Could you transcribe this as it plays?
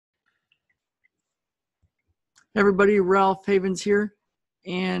Everybody, Ralph Havens here,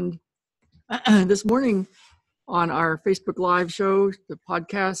 and this morning on our Facebook Live show, the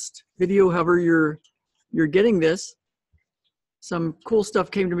podcast, video, however you're getting this, some cool stuff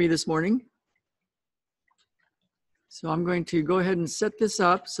came to me this morning. So I'm going to go ahead and set this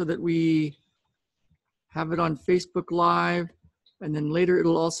up so that we have it on Facebook Live, and then later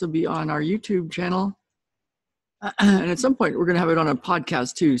it'll also be on our YouTube channel. And at some point, we're going to have it on a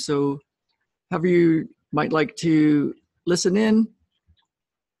podcast too. So however you might like to listen in,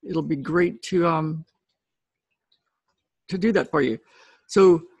 it'll be great to do that for you.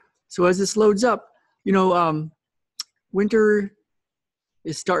 So as this loads up, winter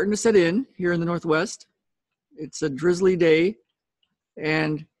is starting to set in here in the Northwest. It's a drizzly day,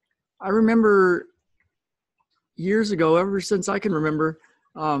 and I remember years ago, ever since I can remember,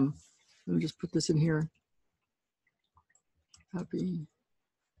 let me just put this in here. Happy.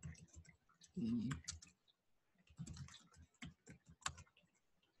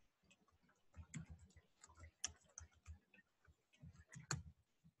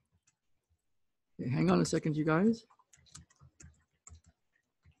 Okay, hang on a second, you guys.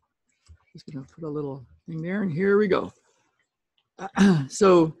 Just gonna put a little thing there, and here we go.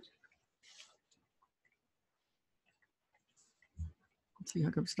 So let's see how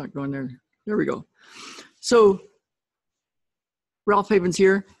come it's not going there. There we go. So Ralph Havens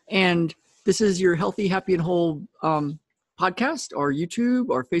here, and this is your Healthy, Happy, and Whole podcast, or YouTube,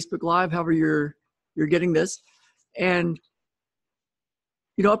 or Facebook Live, however you're getting this. And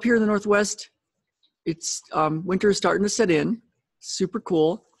up here in the Northwest, it's winter is starting to set in. Super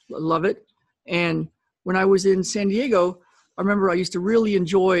cool, love it. And when I was in San Diego, I remember I used to really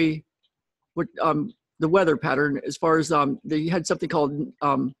enjoy what the weather pattern, as far as they had something called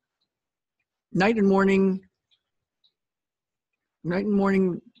night and morning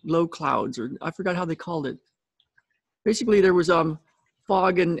low clouds, or I forgot how they called it. Basically, there was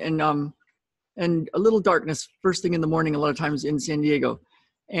fog and a little darkness first thing in the morning a lot of times in San Diego,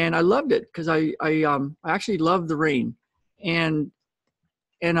 and I loved it because I actually loved the rain, and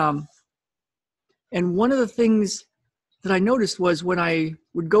one of the things that I noticed was when I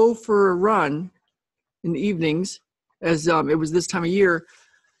would go for a run in the evenings, as it was this time of year,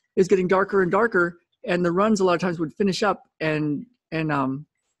 it's getting darker and darker, and the runs a lot of times would finish up, and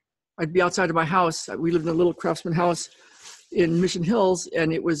I'd be outside of my house. We lived in a little craftsman house in Mission Hills,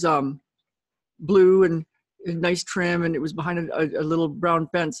 and it was blue and nice trim, and it was behind a little brown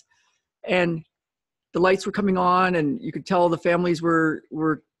fence, and the lights were coming on, and you could tell the families were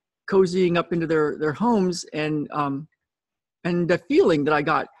cozying up into their homes, and the feeling that I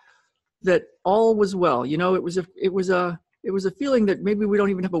got that all was well. It was a feeling that maybe we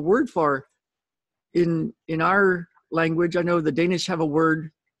don't even have a word for in our language. I know the Danish have a word.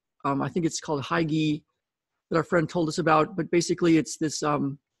 I think it's called hygge, that our friend told us about. But basically, it's this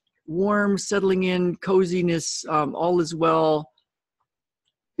warm, settling in, coziness, all is well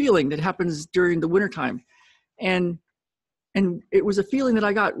feeling that happens during the wintertime. And it was a feeling that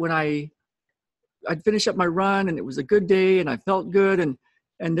I got when I'd finish up my run, and it was a good day, and I felt good, and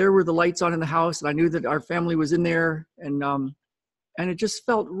there were the lights on in the house, and I knew that our family was in there, and it just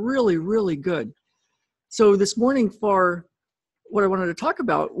felt really, really good. So this morning, for what I wanted to talk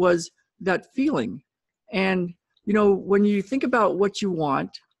about was that feeling. And when you think about what you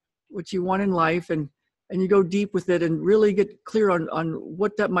want in life, and you go deep with it and really get clear on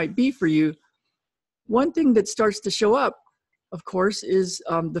what that might be for you, one thing that starts to show up, of course, is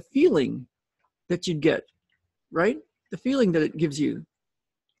the feeling that you'd get, right? The feeling that it gives you.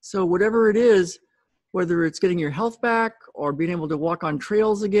 So whatever it is, whether it's getting your health back, or being able to walk on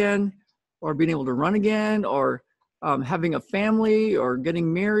trails again, or being able to run again, or having a family, or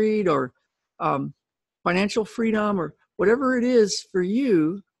getting married, or financial freedom, or whatever it is for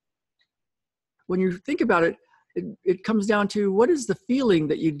you, when you think about it, it comes down to, what is the feeling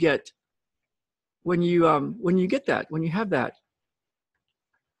that you get when you get that, when you have that.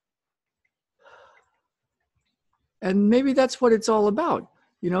 And maybe that's what it's all about,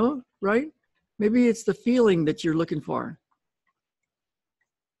 right? Maybe it's the feeling that you're looking for.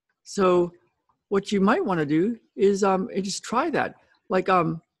 So what you might want to do is just try that. Like,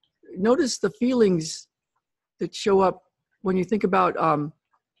 notice the feelings that show up when you think about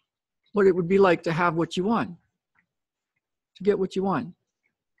what it would be like to have what you want, to get what you want.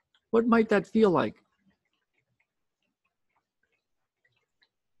 What might that feel like?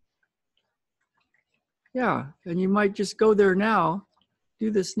 Yeah, and you might just go there now,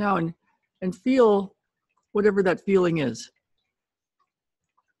 do this now, and feel whatever that feeling is.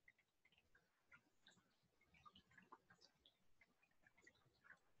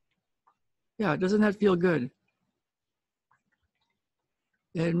 Yeah, doesn't that feel good?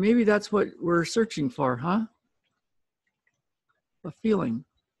 And maybe that's what we're searching for, huh? A feeling.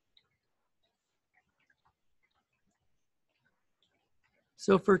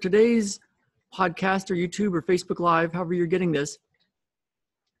 So for today's podcast or YouTube or Facebook Live, however you're getting this,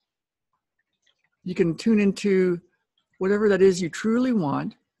 you can tune into whatever that is you truly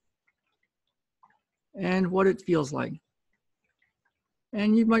want and what it feels like.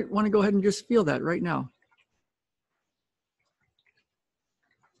 And you might want to go ahead and just feel that right now.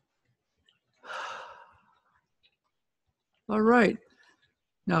 All right.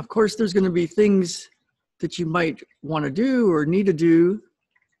 Now, of course, there's going to be things that you might want to do or need to do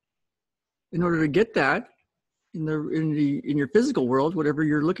in order to get that in your physical world, whatever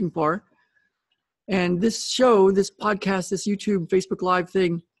you're looking for. And this show, this podcast, this YouTube, Facebook Live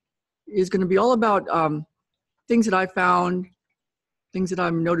thing is going to be all about things that I found, things that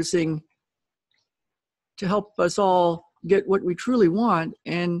I'm noticing to help us all get what we truly want.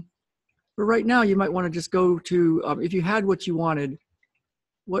 And for right now, you might want to just go to, if you had what you wanted,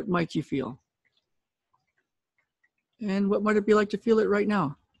 what might you feel? And what might it be like to feel it right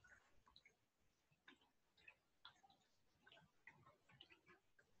now?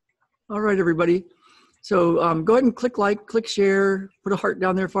 All right, everybody. So go ahead and click like, click share, put a heart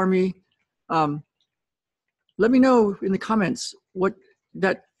down there for me. Let me know in the comments what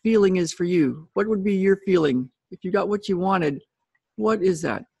that feeling is for you. What would be your feeling? If you got what you wanted, what is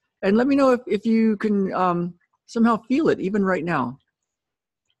that? And let me know if you can somehow feel it even right now.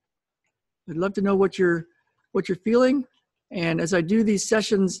 I'd love to know what you're feeling. And as I do these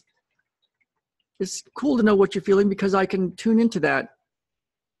sessions, it's cool to know what you're feeling because I can tune into that.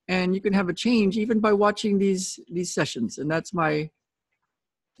 And you can have a change even by watching these sessions. And that's my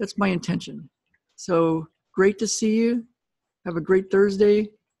intention. So great to see you. Have a great Thursday.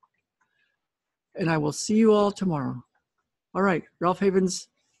 And I will see you all tomorrow. All right, Ralph Havens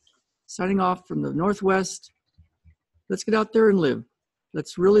signing off from the Northwest. Let's get out there and live.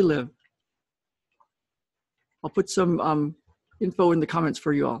 Let's really live. I'll put some info in the comments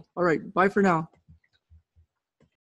for you all. All right, bye for now.